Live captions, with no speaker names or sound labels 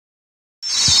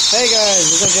Hey guys,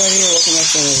 what's up guys here? Welcome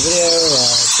back to another video.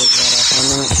 Take that off for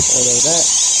a minute. There goes that.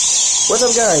 What's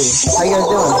up guys? How you guys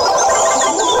doing?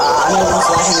 I know this is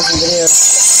watching this video.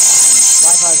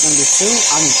 Wi-Fi is going to be soon.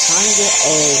 I'm trying to get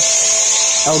a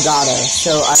Elgato.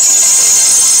 So I can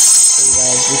for you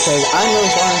guys because I'm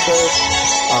really flying for it.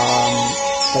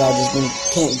 But I just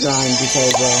can't grind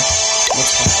because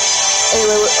what's that?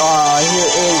 Anyway,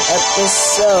 here is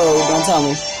episode, don't tell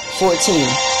me, 14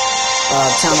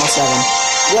 of Town Hall 7.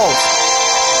 Walls.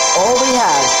 All we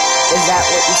have is that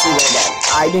what you see right there.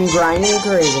 I've been grinding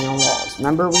crazy on walls.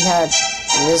 Remember we had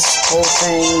this whole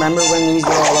thing. Remember when these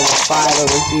were all level 5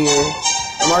 over here?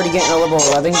 I'm already getting a level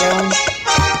 11 going.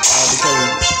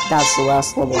 Because that's the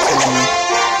last level 10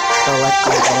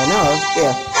 collector that I know of.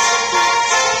 Yeah.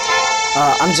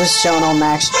 I'm just showing on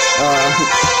max,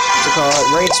 what's it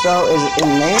called? Raid spell is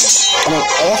in there. And then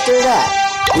after that,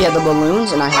 we have the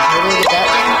balloons, and I have to get that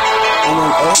done. And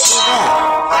then after that,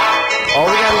 all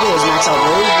we gotta do is max out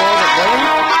those walls up there.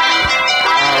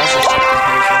 Let's just check this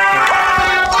place real quick.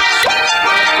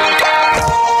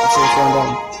 Let's see what's going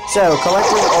on. So,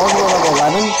 collecting all the way level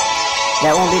 11,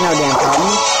 that won't be no damn problem.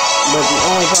 But the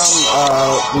only problem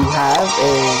we have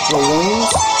is balloons.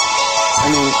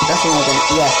 I mean, definitely not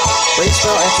gonna, yeah. Break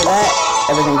spell after that,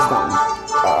 everything's done.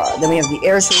 Then we have the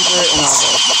air sweeper and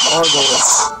all the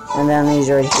goals. And then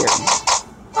these right here.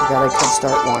 We got a quick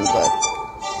start one, but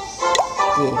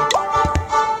yeah.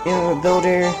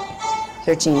 Builder,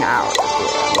 13 hours.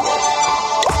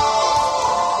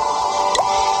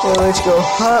 Yeah, let's go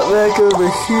hop back over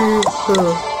here.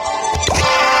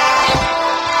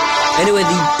 Anyway,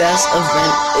 the best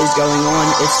event is going on.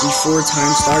 It's the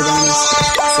 4-time star bonus.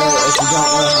 So if you don't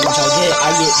know how much I get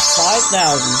 560,000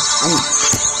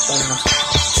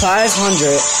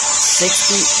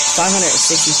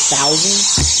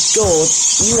 gold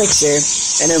elixir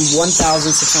and then 1,600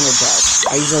 dark.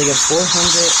 I usually get 400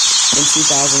 and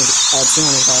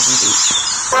 200,000 each.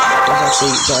 There's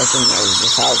actually dark and there's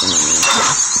 1,000 in there.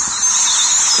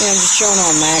 Yeah, I'm just showing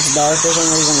on max dark. There's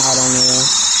some reason I don't know.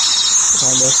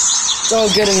 It's all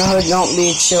good in the hood. Don't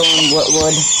be chilling what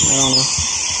wood. I don't know.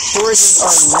 Storages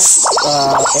are next.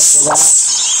 After that,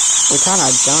 we're kind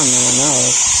of done. I don't know.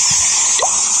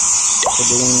 For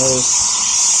doing those.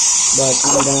 But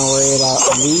I'm gonna worry about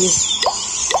these.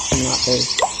 I'm not those.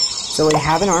 So we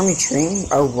have an army tree.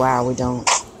 Oh wow, we don't.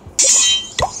 Yeah,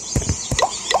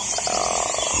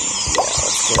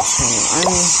 let's go to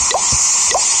army.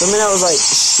 For a minute I was like,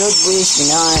 should we? Should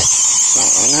we not? I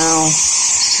don't know.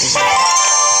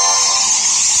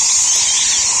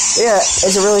 Yeah,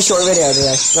 it's a really short video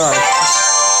today. Sorry.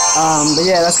 But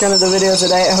yeah, that's kind of the video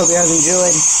today. I hope you guys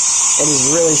enjoyed. It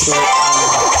is really short.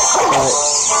 But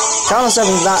Town Hall 7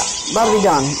 is not about to be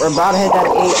done. We're about to hit that 8.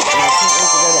 And I can't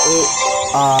wait to go to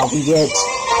 8. We get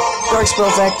Dark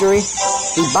Spell Factory,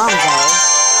 the Bomb Tower,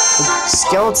 the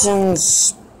Skeleton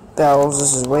Spells.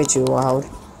 This is way too loud,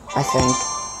 I think.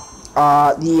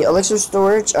 The Elixir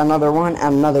Storage, another one,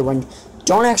 and another one.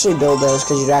 Don't actually build those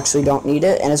because you actually don't need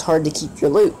it, and it's hard to keep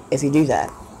your loot if you do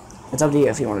that. It's up to you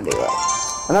if you want to do that.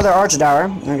 Another Archer Tower.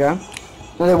 There we go.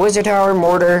 Another Wizard Tower,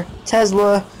 Mortar,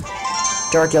 Tesla,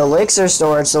 Dark Elixir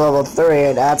Storage to level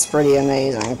 3. That's pretty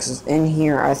amazing because in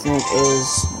here I think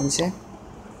is, let me see.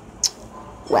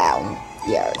 Wow.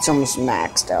 Yeah, it's almost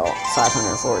maxed out.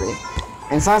 540.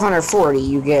 And 540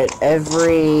 you get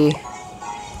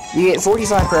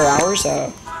 45 per hour,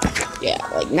 so yeah,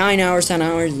 like 9 hours, 10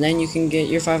 hours, then you can get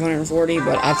your 540,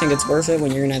 but I think it's worth it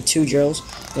when you're gonna have 2 drills.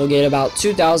 You'll get about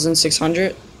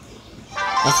 2,600.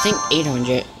 I think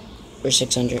 800 or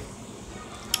 600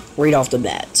 right off the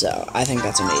bat, so I think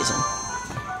that's amazing.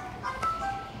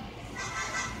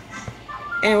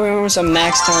 And we're on some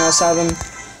max Town Hall 7.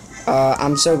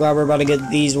 I'm so glad we're about to get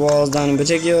these walls done in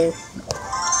particular.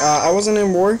 I wasn't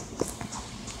in war.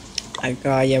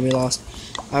 Yeah, we lost.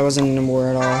 I wasn't in war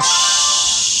at all.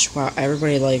 Wow,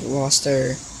 everybody like lost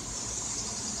their.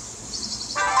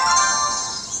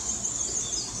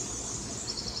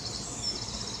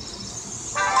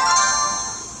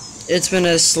 It's been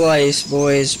a slice,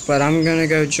 boys, but I'm gonna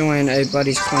go join a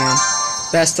buddy's clan.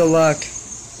 Best of luck.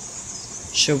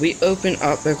 Should we open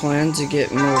up a clan to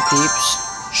get more peeps?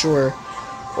 Sure.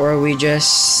 Or we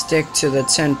just stick to the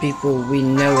 10 people we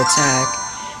know attack,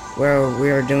 where we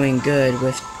are doing good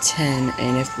with 10,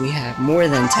 and if we have more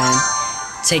than 10,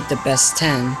 take the best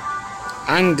 10.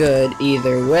 I'm good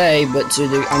either way, but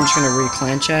I'm just gonna read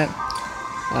clan chat.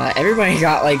 Everybody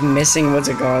got like missing, what's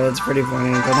it called? It's pretty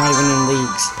funny. They're not even in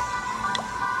leagues.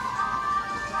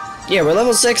 Yeah, we're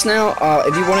level 6 now.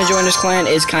 If you want to join this clan,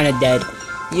 it's kind of dead.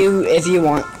 If you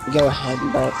want, go ahead,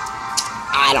 but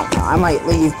I I don't know. I might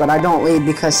leave, but I don't leave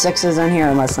because 6 is in here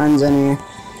and my friend's in here.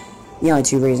 The only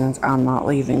 2 reasons I'm not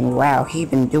leaving. Wow, he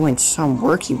been doing some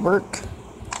worky work.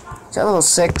 Is that level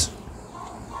 6?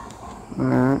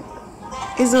 Alright.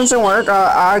 He's doing some work.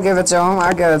 I'll give it to him.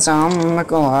 I'm not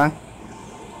gonna lie.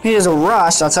 He is a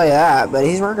rush, I'll tell you that, but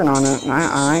he's working on it.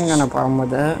 I ain't got no problem with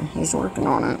that. He's working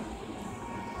on it.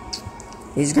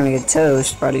 He's gonna get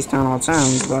toast by these town hall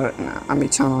 10s, but I mean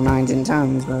town hall 9s and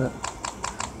 10s, but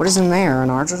what is in there?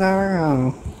 An archer tower?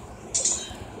 Oh.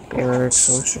 Barracks,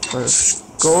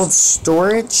 gold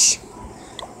storage?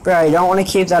 Bro, you don't want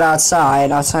to keep that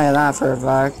outside, I'll tell you that for a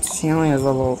fact. He only has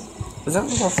level... Was that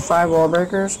level 5 wall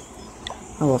breakers?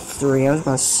 Level 3, I was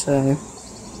about to say.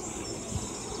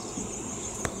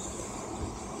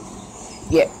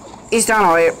 Yeah, he's down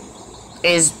all right.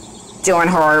 He's doing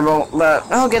horrible, but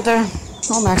I'll get there.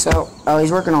 I'll max out. Oh,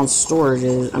 he's working on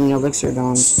storages. I mean, elixir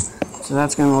domes. So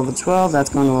that's going to level 12. That's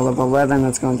going to level 11.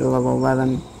 That's going to level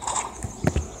 11.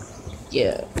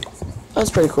 Yeah, that's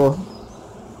pretty cool.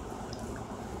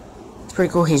 It's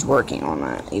pretty cool he's working on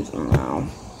that, even though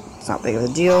it's not big of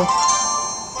a deal.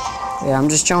 Yeah, I'm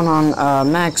just chilling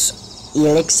on max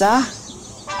elixir.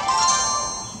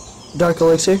 Dark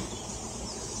elixir.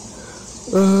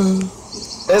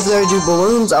 If they do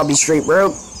balloons, I'll be straight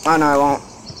broke. Oh no, I won't.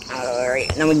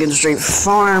 Alright, then we get to straight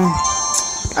farm.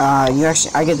 I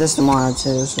get this tomorrow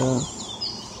too, so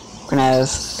we're gonna have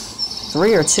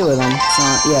 3 or 2 of them. So,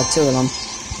 yeah, 2 of them.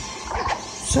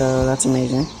 So that's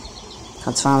amazing.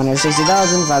 That's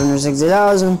 560,000,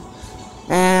 560,000,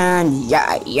 and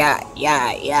yeah.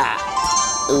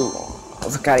 Ooh, I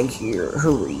forgot here.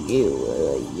 Who are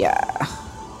you? Yeah.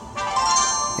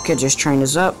 I could just train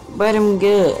this up, but I'm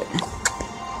good.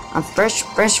 I'm fresh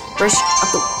out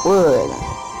the wood.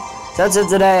 So that's it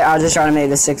today. I'll just try to make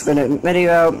this 6-minute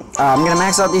video. I'm gonna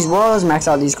max out these walls, max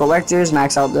out these collectors,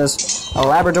 max out this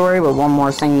laboratory with one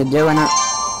more thing to do in it.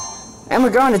 And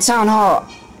we're going to Town Hall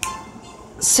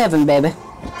 7, baby.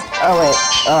 Oh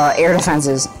wait, air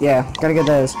defenses. Yeah, gotta get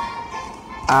those.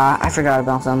 I forgot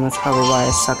about them. That's probably why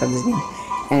I suck at this game.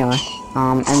 Anyway,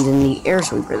 and then the air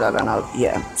sweeper that I know.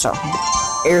 Yeah, so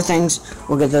air things,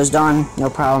 we'll get those done. No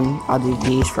problem. I'll do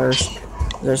these first.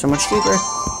 They're so much cheaper.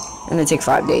 And they take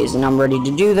 5 days, and I'm ready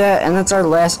to do that. And that's our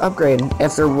last upgrade.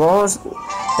 If there was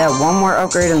that one more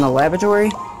upgrade in the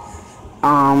laboratory,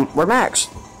 we're maxed.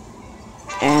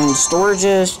 And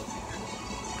storages,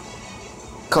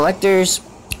 collectors,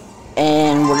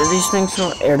 and what are these things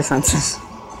for? Air defenses.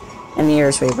 And the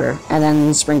air sweeper. And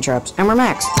then spring traps. And we're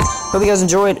maxed. Hope you guys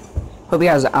enjoyed. Hope you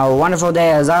guys have a wonderful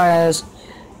day as always.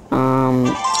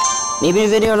 Maybe a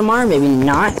video tomorrow, maybe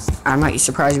not. I might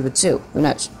surprise you with 2. Who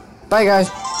knows? Bye, guys.